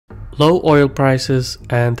Low oil prices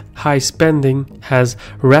and high spending has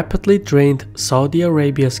rapidly drained Saudi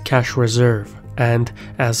Arabia's cash reserve, and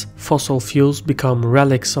as fossil fuels become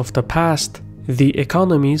relics of the past, the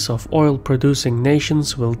economies of oil-producing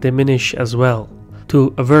nations will diminish as well.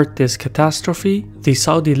 To avert this catastrophe, the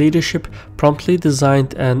Saudi leadership promptly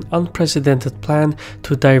designed an unprecedented plan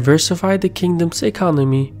to diversify the kingdom's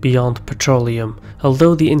economy beyond petroleum.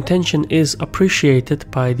 Although the intention is appreciated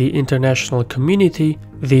by the international community,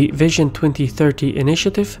 the Vision 2030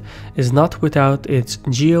 initiative is not without its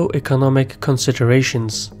geo-economic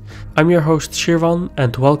considerations. I'm your host Shirvan,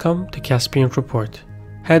 and welcome to Caspian Report.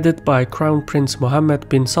 Headed by Crown Prince Mohammed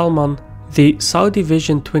bin Salman, the Saudi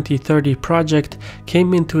Vision 2030 project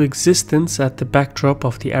came into existence at the backdrop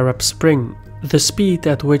of the Arab Spring. The speed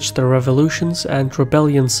at which the revolutions and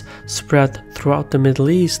rebellions spread throughout the Middle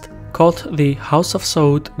East caught the House of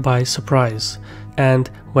Saud by surprise, and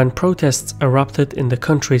when protests erupted in the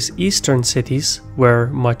country's eastern cities, where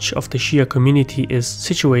much of the Shia community is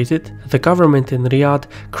situated, the government in Riyadh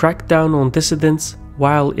cracked down on dissidents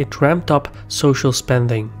while it ramped up social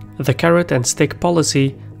spending. The carrot and stick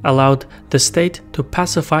policy allowed the state to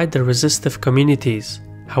pacify the resistive communities.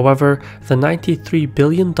 However, the $93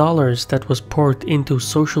 billion that was poured into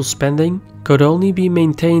social spending could only be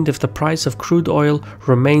maintained if the price of crude oil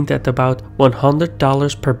remained at about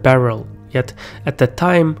 $100 per barrel. Yet, at the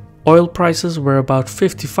time, oil prices were about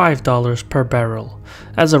 $55 per barrel.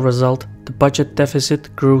 As a result, the budget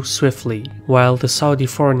deficit grew swiftly, while the Saudi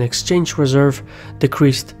foreign exchange reserve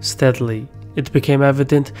decreased steadily. It became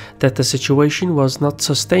evident that the situation was not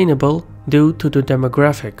sustainable due to the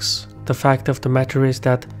demographics. The fact of the matter is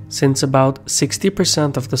that since about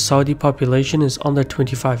 60% of the Saudi population is under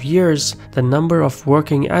 25 years, the number of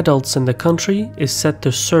working adults in the country is set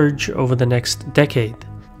to surge over the next decade.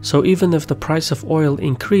 So even if the price of oil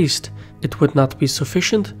increased, it would not be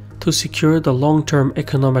sufficient to secure the long-term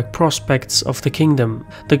economic prospects of the kingdom.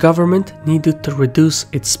 The government needed to reduce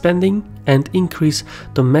its spending and increase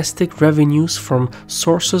domestic revenues from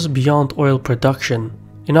sources beyond oil production.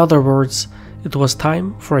 In other words, it was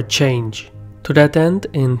time for a change. To that end,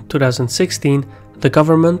 in 2016, the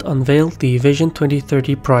government unveiled the Vision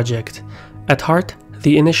 2030 project. At heart,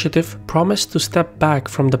 the initiative promised to step back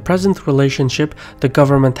from the present relationship the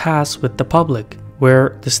government has with the public,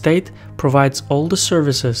 where the state provides all the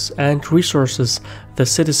services and resources the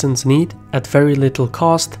citizens need at very little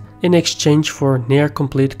cost in exchange for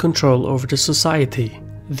near-complete control over the society.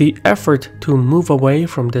 The effort to move away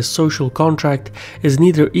from this social contract is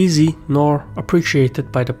neither easy nor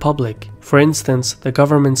appreciated by the public. For instance, the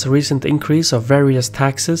government's recent increase of various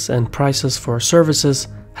taxes and prices for services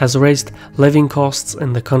has raised living costs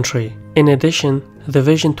in the country. In addition, the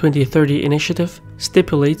Vision 2030 initiative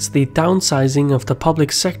stipulates the downsizing of the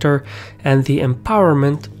public sector and the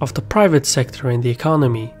empowerment of the private sector in the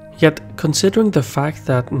economy. Yet, considering the fact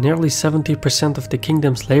that nearly 70% of the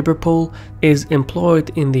kingdom's labor pool is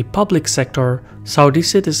employed in the public sector, Saudi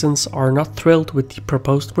citizens are not thrilled with the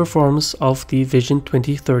proposed reforms of the Vision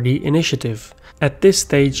 2030 initiative. At this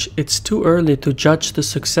stage, it's too early to judge the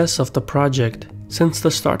success of the project. Since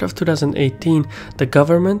the start of 2018, the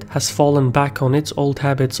government has fallen back on its old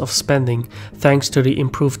habits of spending thanks to the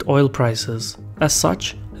improved oil prices. As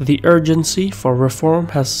such, the urgency for reform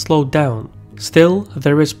has slowed down. Still,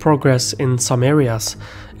 there is progress in some areas,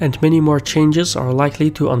 and many more changes are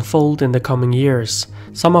likely to unfold in the coming years.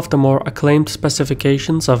 Some of the more acclaimed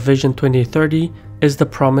specifications of Vision 2030 is the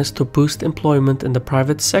promise to boost employment in the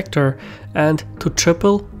private sector and to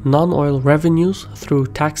triple non-oil revenues through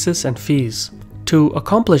taxes and fees. To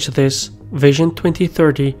accomplish this, Vision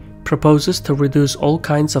 2030 proposes to reduce all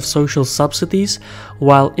kinds of social subsidies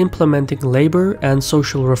while implementing labor and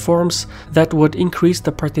social reforms that would increase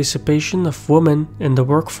the participation of women in the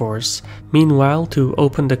workforce. Meanwhile, to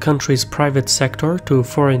open the country's private sector to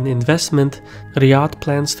foreign investment, Riyadh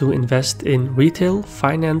plans to invest in retail,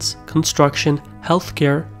 finance, construction,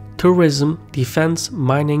 healthcare, tourism, defense,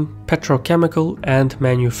 mining, petrochemical, and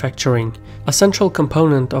manufacturing. A central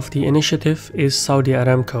component of the initiative is Saudi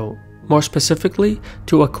Aramco. More specifically,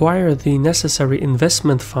 to acquire the necessary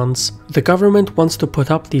investment funds, the government wants to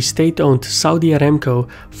put up the state-owned Saudi Aramco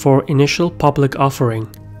for initial public offering.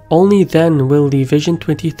 Only then will the Vision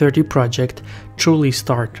 2030 project truly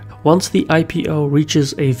start. Once the IPO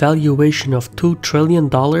reaches a valuation of $2 trillion,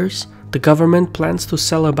 the government plans to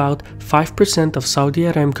sell about 5% of Saudi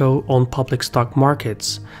Aramco on public stock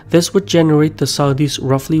markets. This would generate the Saudis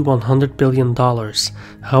roughly $100 billion.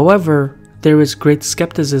 However, there is great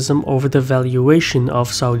skepticism over the valuation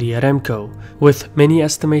of Saudi Aramco, with many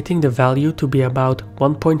estimating the value to be about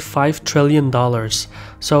 $1.5 trillion.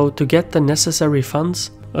 So to get the necessary funds,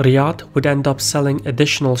 Riyadh would end up selling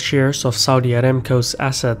additional shares of Saudi Aramco's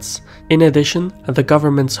assets. In addition, the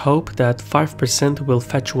government's hope that 5% will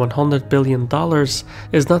fetch $100 billion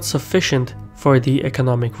is not sufficient for the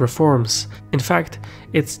economic reforms. In fact,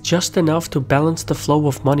 it's just enough to balance the flow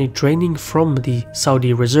of money draining from the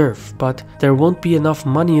Saudi reserve, but there won't be enough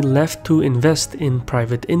money left to invest in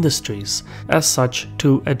private industries. As such,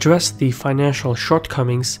 to address the financial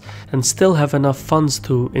shortcomings and still have enough funds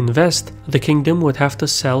to invest, the kingdom would have to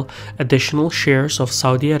sell additional shares of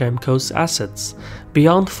Saudi Aramco's assets.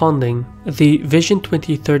 Beyond funding, the Vision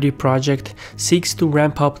 2030 project seeks to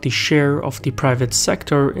ramp up the share of the private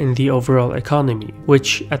sector in the overall economy,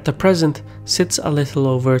 which at the present sits a little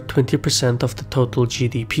over 20% of the total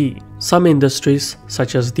GDP. Some industries,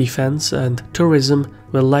 such as defense and tourism,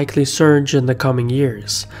 will likely surge in the coming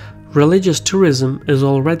years. Religious tourism is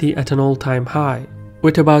already at an all-time high.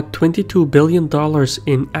 With about $22 billion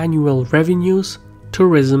in annual revenues,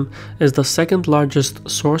 tourism is the second largest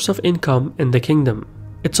source of income in the kingdom.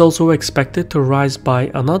 It's also expected to rise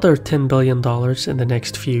by another $10 billion in the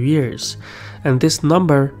next few years, and this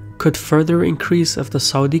number could further increase if the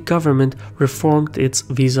Saudi government reformed its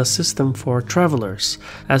visa system for travelers.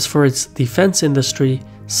 As for its defense industry,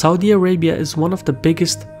 Saudi Arabia is one of the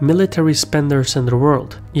biggest military spenders in the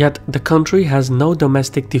world, yet the country has no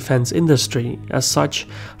domestic defense industry. As such,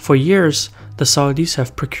 for years, the Saudis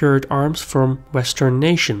have procured arms from Western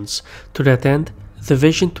nations. To that end, the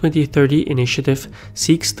Vision 2030 initiative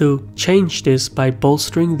seeks to change this by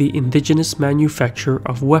bolstering the indigenous manufacture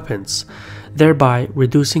of weapons, thereby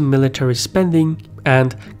reducing military spending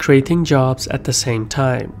and creating jobs at the same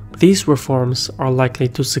time. These reforms are likely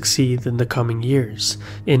to succeed in the coming years.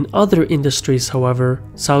 In other industries, however,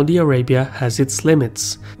 Saudi Arabia has its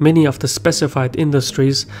limits. Many of the specified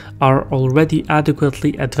industries are already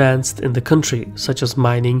adequately advanced in the country, such as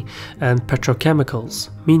mining and petrochemicals.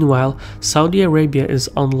 Meanwhile, Saudi Arabia is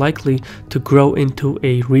unlikely to grow into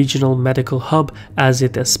a regional medical hub as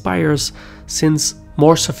it aspires, since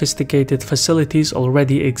more sophisticated facilities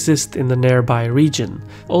already exist in the nearby region.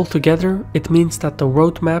 Altogether, it means that the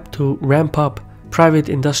roadmap to ramp up private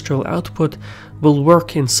industrial output will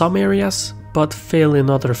work in some areas, but fail in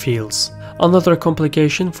other fields. Another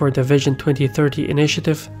complication for the Vision 2030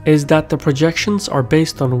 initiative is that the projections are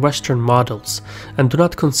based on Western models and do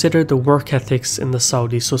not consider the work ethics in the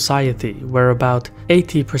Saudi society, where about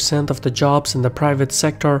 80% of the jobs in the private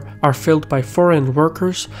sector are filled by foreign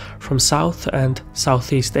workers from South and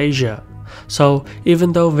Southeast Asia. So,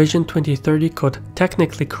 even though Vision 2030 could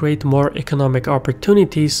technically create more economic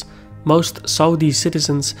opportunities, most Saudi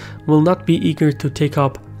citizens will not be eager to take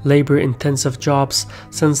up labor-intensive jobs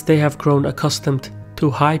since they have grown accustomed to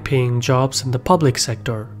high-paying jobs in the public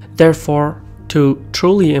sector. Therefore, to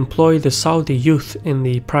truly employ the Saudi youth in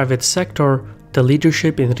the private sector, the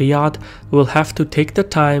leadership in Riyadh will have to take the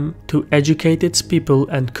time to educate its people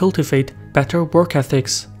and cultivate better work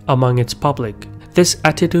ethics among its public. This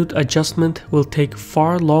attitude adjustment will take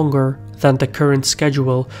far longer than the current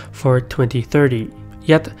schedule for 2030.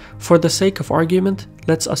 Yet, for the sake of argument,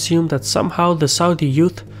 let's assume that somehow the Saudi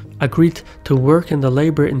youth agreed to work in the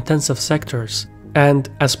labor-intensive sectors, and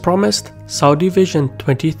as promised, Saudi Vision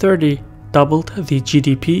 2030 doubled the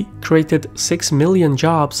GDP, created 6 million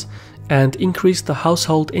jobs, and increased the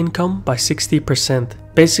household income by 60%.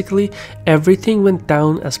 Basically, everything went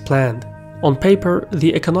down as planned. On paper,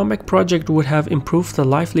 the economic project would have improved the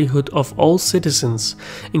livelihood of all citizens,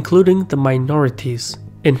 including the minorities.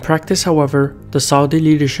 In practice, however, the Saudi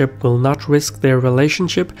leadership will not risk their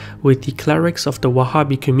relationship with the clerics of the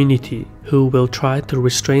Wahhabi community, who will try to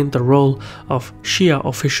restrain the role of Shia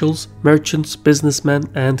officials, merchants, businessmen,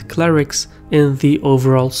 and clerics in the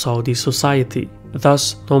overall Saudi society.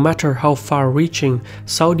 Thus, no matter how far-reaching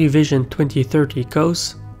Saudi Vision 2030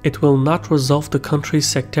 goes, it will not resolve the country's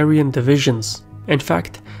sectarian divisions. In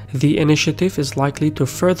fact, the initiative is likely to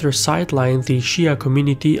further sideline the Shia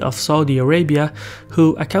community of Saudi Arabia,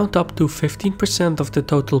 who account up to 15% of the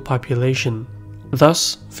total population.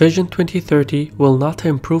 Thus, Vision 2030 will not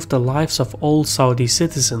improve the lives of all Saudi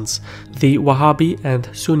citizens. The Wahhabi and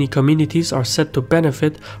Sunni communities are set to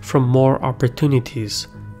benefit from more opportunities.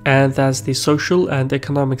 And as the social and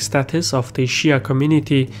economic status of the Shia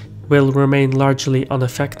community will remain largely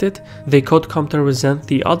unaffected, they could come to resent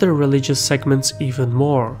the other religious segments even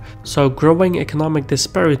more. So growing economic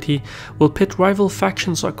disparity will pit rival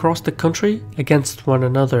factions across the country against one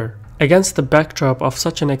another. Against the backdrop of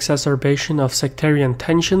such an exacerbation of sectarian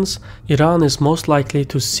tensions, Iran is most likely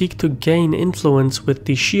to seek to gain influence with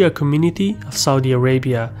the Shia community of Saudi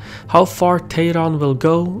Arabia. How far Tehran will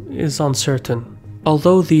go is uncertain.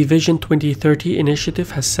 Although the Vision 2030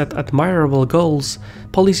 initiative has set admirable goals,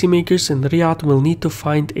 policymakers in Riyadh will need to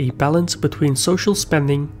find a balance between social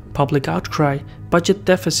spending, public outcry, budget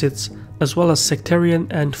deficits, as well as sectarian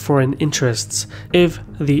and foreign interests, if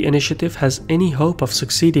the initiative has any hope of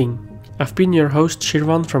succeeding. I've been your host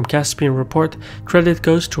Shirvan from Caspian Report. Credit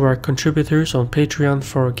goes to our contributors on Patreon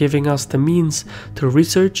for giving us the means to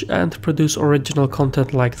research and produce original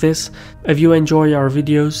content like this. If you enjoy our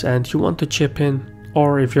videos and you want to chip in,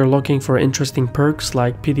 or if you're looking for interesting perks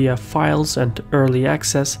like PDF files and early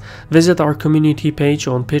access, visit our community page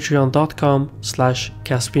on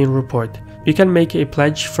patreon.com/CaspianReport. You can make a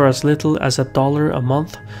pledge for as little as $1 a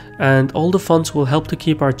month, and all the funds will help to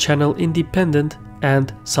keep our channel independent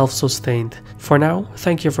and self-sustained. For now,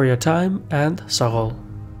 thank you for your time and Sahol.